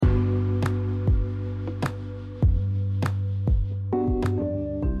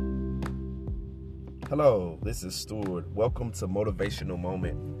Hello, this is Stuart. Welcome to Motivational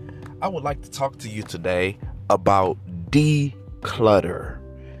Moment. I would like to talk to you today about declutter.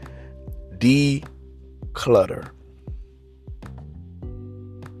 Declutter.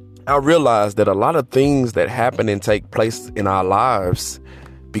 I realize that a lot of things that happen and take place in our lives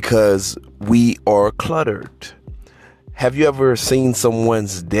because we are cluttered. Have you ever seen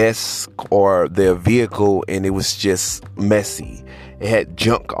someone's desk or their vehicle and it was just messy? It had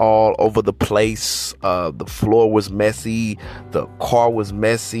junk all over the place. The floor was messy. The car was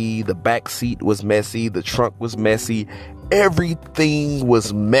messy. The back seat was messy. The trunk was messy. Everything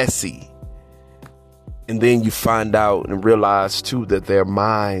was messy. And then you find out and realize too that their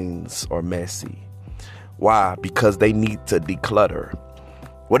minds are messy. Why? Because they need to declutter.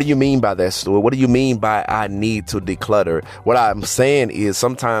 What do you mean by that, Stuart? What do you mean by I need to declutter? What I'm saying is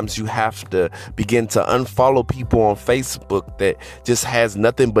sometimes you have to begin to unfollow people on Facebook that just has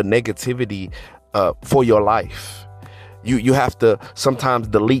nothing but negativity for your life. You have to sometimes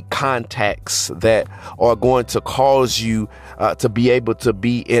delete contacts that are going to cause you to be able to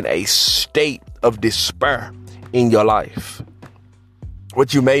be in a state of despair in your life.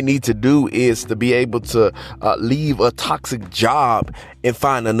 What you may need to do is to be able to leave a toxic job and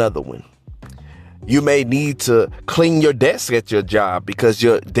find another one. You may need to clean your desk at your job because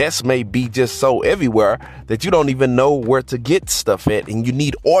your desk may be just so everywhere that you don't even know where to get stuff at, and you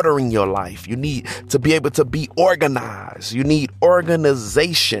need order in your life. You need to be able to be organized. You need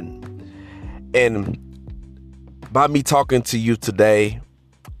organization. And by me talking to you today,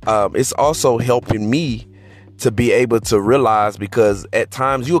 it's also helping me to be able to realize, because at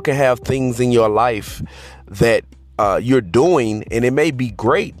times you can have things in your life that you're doing and it may be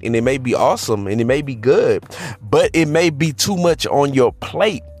great and it may be awesome and it may be good, but it may be too much on your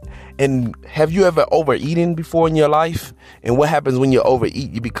plate. And have you ever overeaten before in your life? And what happens when you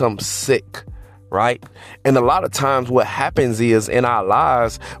overeat? You become sick, right? And a lot of times what happens is in our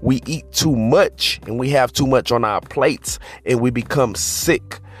lives, we eat too much and we have too much on our plates and we become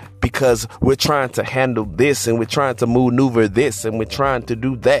sick. Because we're trying to handle this and we're trying to maneuver this and we're trying to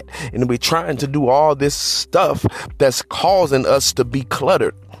do that. And we're trying to do all this stuff that's causing us to be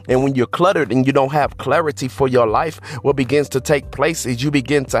cluttered. And when you're cluttered and you don't have clarity for your life, what begins to take place is you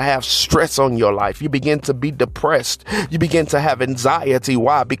begin to have stress on your life. You begin to be depressed. You begin to have anxiety.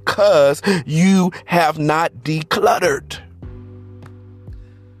 Why? Because you have not decluttered.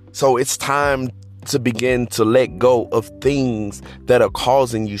 So it's time to begin to let go of things that are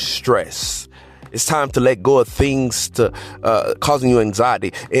causing you stress. It's time to let go of things to causing you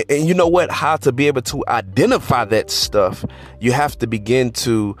anxiety. And you know what? How to be able to identify that stuff, you have to begin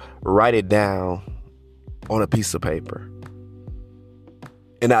to write it down on a piece of paper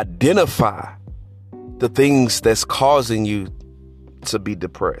and identify the things that's causing you to be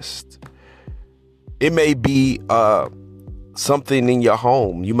depressed. It may be something in your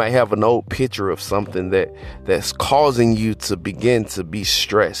home. You might have an old picture of something that's causing you to begin to be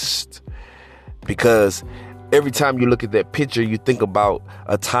stressed, because every time you look at that picture, you think about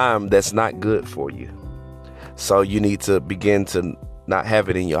a time that's not good for you. So you need to begin to not have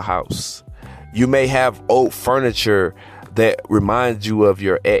it in your house. You may have old furniture that reminds you of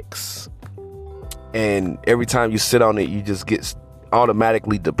your ex, and every time you sit on it, you just get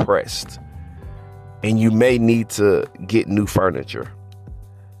automatically depressed. And you may need to get new furniture.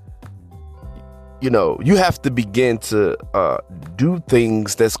 You know, you have to begin to do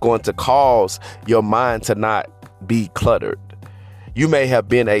things that's going to cause your mind to not be cluttered. You may have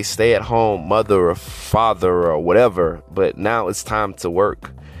been a stay-at-home mother or father or whatever, but now it's time to work.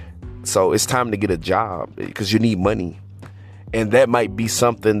 So it's time to get a job because you need money. And that might be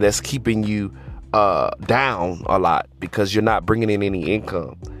something that's keeping you down a lot because you're not bringing in any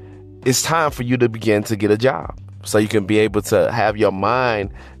income. It's time for you to begin to get a job so you can be able to have your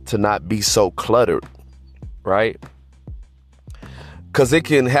mind to not be so cluttered, right? Because it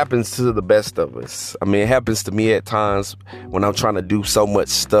can happen to the best of us. I mean, it happens to me at times when I'm trying to do so much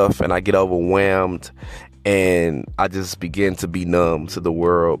stuff and I get overwhelmed and I just begin to be numb to the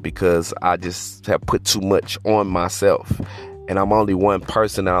world because I just have put too much on myself. And I'm only one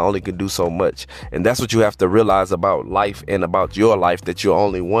person and I only can do so much. And that's what you have to realize about life and about your life, that you're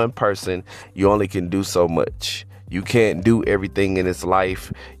only one person. You only can do so much. You can't do everything in this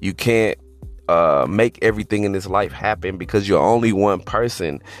life. You can't make everything in this life happen because you're only one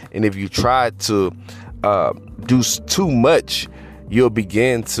person. And if you try to do too much, you'll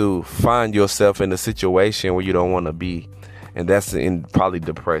begin to find yourself in a situation where you don't want to be. And that's in probably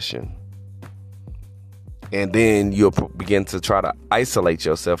depression. And then you'll begin to try to isolate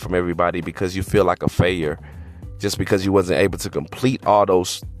yourself from everybody because you feel like a failure just because you wasn't able to complete all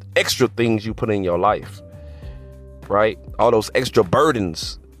those extra things you put in your life, right? All those extra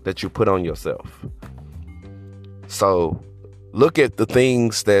burdens that you put on yourself. So look at the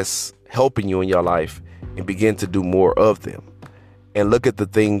things that's helping you in your life and begin to do more of them. And look at the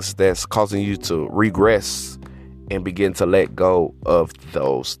things that's causing you to regress and begin to let go of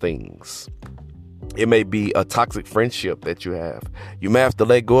those things. It may be a toxic friendship that you have. You may have to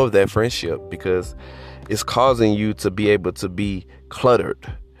let go of that friendship because it's causing you to be able to be cluttered,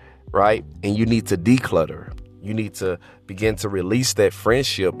 right? And you need to declutter. You need to begin to release that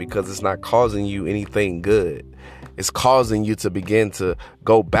friendship because it's not causing you anything good. It's causing you to begin to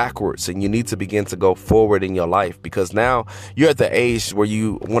go backwards, and you need to begin to go forward in your life because now you're at the age where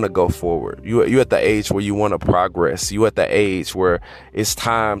you want to go forward. You're at the age where you want to progress. You're at the age where it's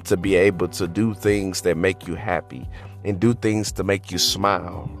time to be able to do things that make you happy and do things to make you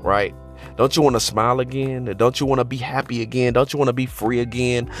smile, right? Don't you want to smile again? Don't you want to be happy again? Don't you want to be free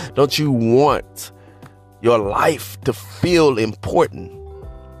again? Don't you want your life to feel important,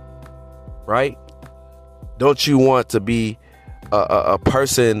 right? Don't you want to be a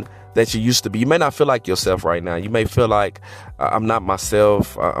person that you used to be? You may not feel like yourself right now. You may feel like I'm not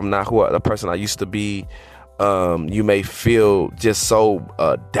myself. I'm not the person I used to be. You may feel just so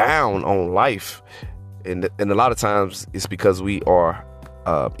down on life. And a lot of times it's because we are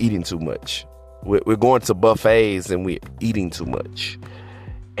eating too much. We're going to buffets and we're eating too much.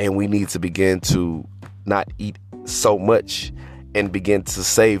 And we need to begin to not eat so much and begin to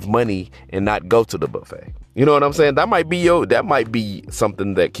save money and not go to the buffet. You know what I'm saying? That might be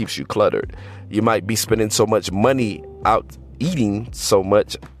something that keeps you cluttered. You might be spending so much money out eating so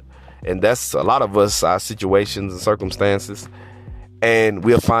much. And that's a lot of us, our situations and circumstances. And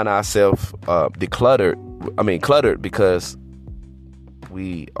we'll find ourselves cluttered because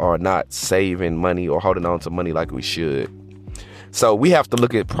we are not saving money or holding on to money like we should. So we have to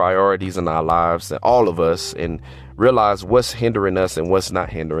look at priorities in our lives, and all of us, and realize what's hindering us and what's not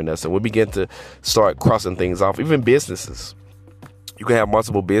hindering us. And we begin to start crossing things off. Even businesses. You can have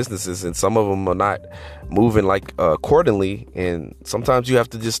multiple businesses and some of them are not moving like accordingly. And sometimes you have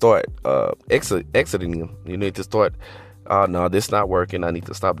to just start exiting them. You need to start, no, this not working. I need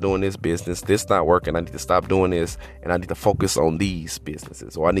to stop doing this business. This not working. I need to stop doing this. And I need to focus on these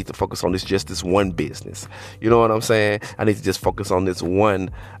businesses. Or I need to focus on just this one business. You know what I'm saying? I need to just focus on this one.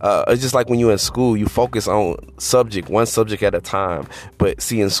 It's just like when you're in school, you focus on one subject at a time. But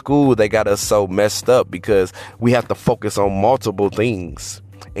see, in school, they got us so messed up because we have to focus on multiple things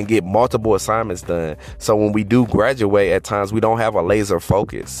and get multiple assignments done. So when we do graduate, at times we don't have a laser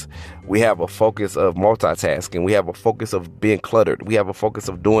focus. We have a focus of multitasking. We have a focus of being cluttered. We have a focus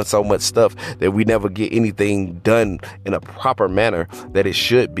of doing so much stuff that we never get anything done in a proper manner that it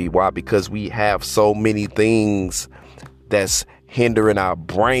should be. Why? Because we have so many things that's hindering our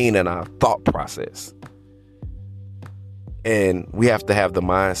brain and our thought process. And we have to have the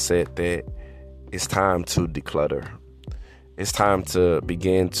mindset that it's time to declutter. It's time to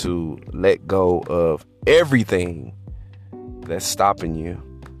begin to let go of everything that's stopping you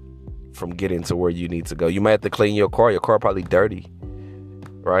from getting to where you need to go. You might have to clean your car. Your car probably dirty,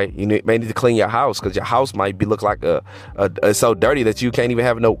 right? You may need to clean your house because your house might look like it's so dirty that you can't even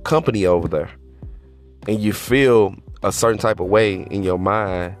have no company over there. And you feel a certain type of way in your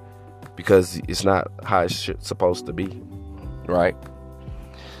mind because it's not how it's supposed to be, right?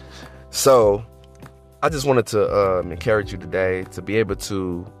 So I just wanted to encourage you today to be able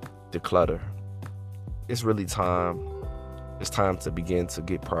to declutter. It's really time. It's time to begin to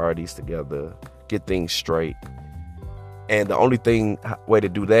get priorities together, get things straight. And the only way to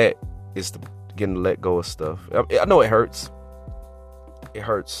do that is to begin to let go of stuff. I know it hurts. It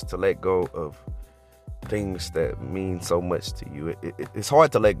hurts to let go of things that mean so much to you. It's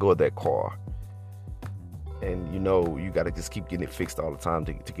hard to let go of that car. And you got to just keep getting it fixed all the time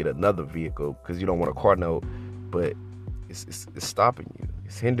to get another vehicle because you don't want a car note. But it's stopping you.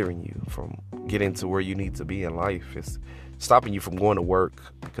 It's hindering you from getting to where you need to be in life. It's stopping you from going to work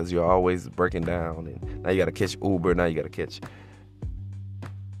because you're always breaking down. And now you got to catch Uber. Now you got to catch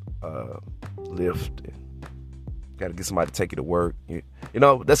Lyft. And got to get somebody to take you to work.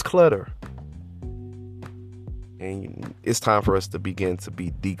 That's clutter. And it's time for us to begin to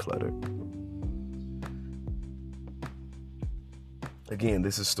be decluttered. Again,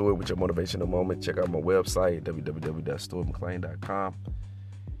 this is Stuart with your motivational moment. Check out my website, www.stuartmclean.com.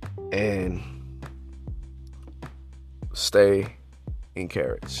 And stay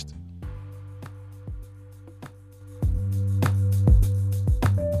encouraged.